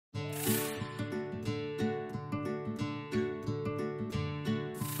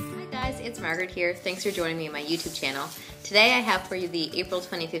it's Margaret here. Thanks for joining me on my YouTube channel. Today I have for you the April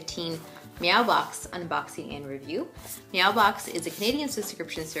 2015 Meowbox unboxing and review. Meowbox is a Canadian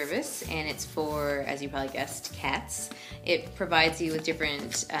subscription service and it's for, as you probably guessed, cats. It provides you with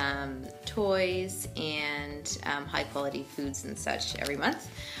different toys and high quality foods and such every month.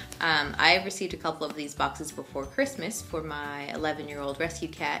 I've received a couple of these boxes before Christmas for my 11-year-old rescue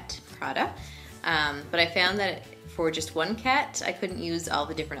cat, Prada. But I found that for just one cat, I couldn't use all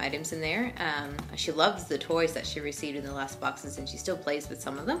the different items in there. She loves the toys that she received in the last boxes and she still plays with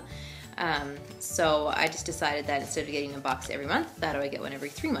some of them. So I just decided that instead of getting a box every month, that I would get one every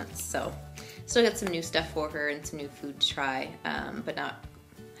 3 months. So still got some new stuff for her and some new food to try, but not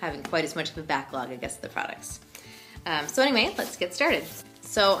having quite as much of a backlog, I guess, of the products. So anyway, let's get started.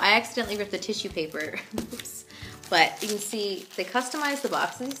 So I accidentally ripped the tissue paper, oops. But you can see they customized the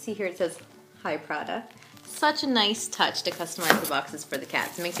boxes. You see here it says, "Hi Prada." Such a nice touch to customize the boxes for the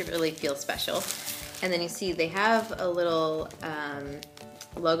cats. It makes it really feel special. And then you see they have a little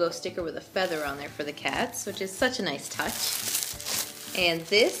logo sticker with a feather on there for the cats, which is such a nice touch. And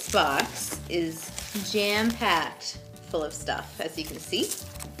this box is jam-packed full of stuff, as you can see.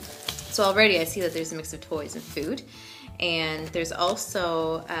 So already I see that there's a mix of toys and food. And there's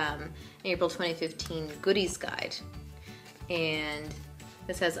also an April 2015 goodies guide. And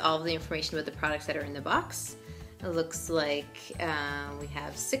this has all of the information about the products that are in the box. It looks like we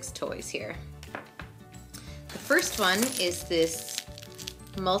have 6 toys here. The first one is this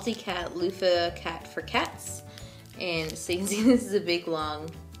multi-cat loofah cat for cats. And so you can see this is a big long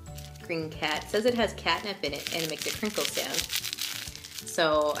green cat. It says it has catnip in it and it makes a crinkle sound.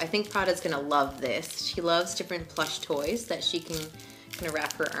 So I think Prada's gonna love this. She loves different plush toys that she can kind of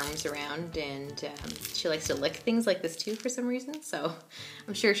wrap her arms around, and she likes to lick things like this too for some reason, so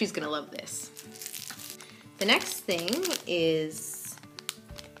I'm sure she's gonna love this. The next thing is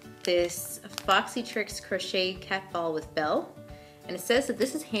this Foxy Tricks crochet cat ball with bell, and it says that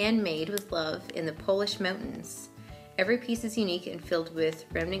this is handmade with love in the Polish mountains. Every piece is unique and filled with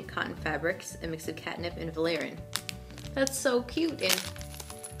remnant cotton fabrics, a mix of catnip and valerian. That's so cute, and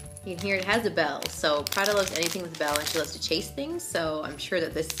you can hear it has a bell, so Prada loves anything with a bell and she loves to chase things, so I'm sure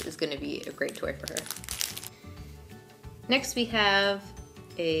that this is going to be a great toy for her. Next we have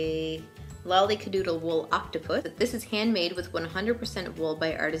a Lollycadoodle wool octopus. This is handmade with 100% wool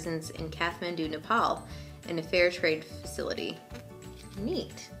by artisans in Kathmandu, Nepal, in a fair trade facility.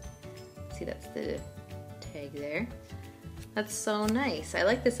 Neat. See, that's the tag there. That's so nice. I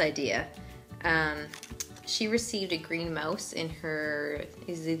like this idea. She received a green mouse in her,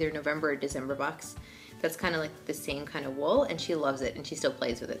 is either November or December box. That's kind of like the same kind of wool, and she loves it and she still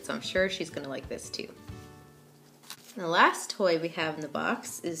plays with it, so I'm sure she's gonna like this too. And the last toy we have in the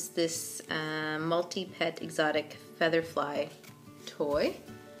box is this multi-pet exotic featherfly toy.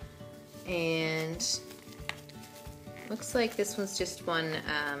 And looks like this one's just one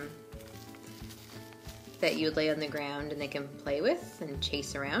that you would lay on the ground and they can play with and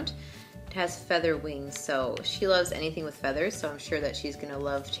chase around. It has feather wings, so she loves anything with feathers, so I'm sure that she's gonna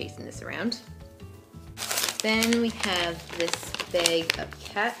love chasing this around. Then we have this bag of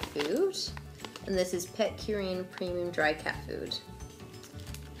cat food, and this is Pet Curated Premium Dry Cat Food.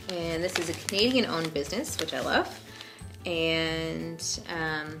 And this is a Canadian-owned business, which I love, and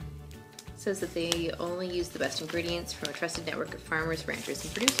says that they only use the best ingredients from a trusted network of farmers, ranchers,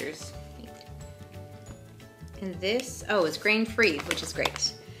 and producers. And this, oh, it's grain-free, which is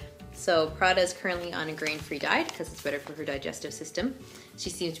great. So Prada is currently on a grain-free diet because it's better for her digestive system.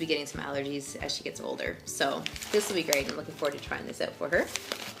 She seems to be getting some allergies as she gets older. So this will be great. I'm looking forward to trying this out for her.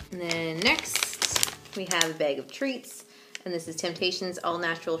 And then next we have a bag of treats. And this is Temptations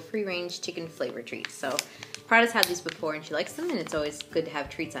all-natural free-range chicken flavor treats. So Prada's had these before and she likes them, and it's always good to have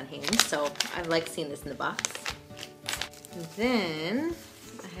treats on hand. So I like seeing this in the box. And then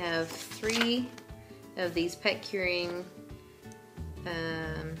I have 3 of these Pet Curing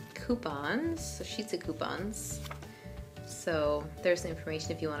coupons, so sheets of coupons. So there's the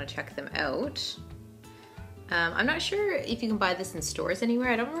information if you want to check them out. I'm not sure if you can buy this in stores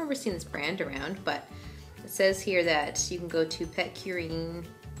anywhere. I don't remember seeing this brand around, but it says here that you can go to petcuring,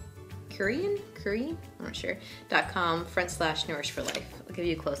 I'm not sure, .com/nourish for life. I'll give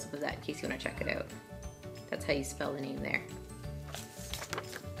you a close-up of that in case you want to check it out. That's how you spell the name there.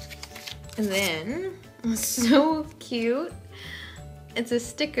 And then, so cute, it's a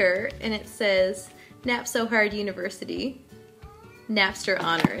sticker and it says, "Nap So Hard University, Napster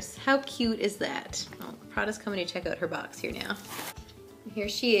Honors." How cute is that? Oh, Prada's coming to check out her box here now. And here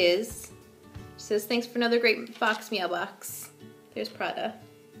she is. She says, "Thanks for another great box, Meowbox." There's Prada.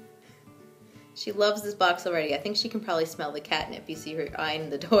 She loves this box already. I think she can probably smell the catnip. You see her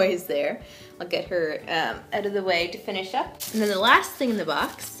eyeing the toys there. I'll get her out of the way to finish up. And then the last thing in the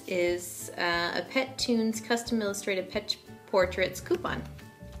box is a Pet Tunes Custom Illustrated Pet Portraits coupon.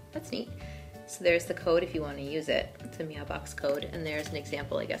 That's neat. So there's the code if you want to use it. It's a Meowbox code, and there's an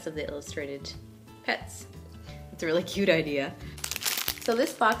example, I guess, of the illustrated pets. It's a really cute idea. So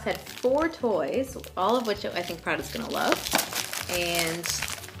this box had 4 toys, all of which I think Prada's gonna love, and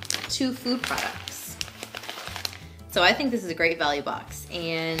 2 food products. So I think this is a great value box,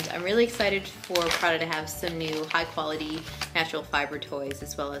 and I'm really excited for Prada to have some new high quality natural fiber toys,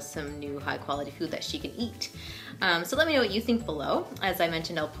 as well as some new high quality food that she can eat. So let me know what you think below. As I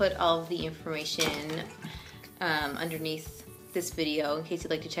mentioned, I'll put all of the information underneath this video in case you'd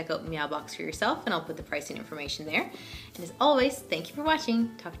like to check out Meowbox for yourself, and I'll put the pricing information there. And as always, thank you for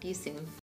watching. Talk to you soon.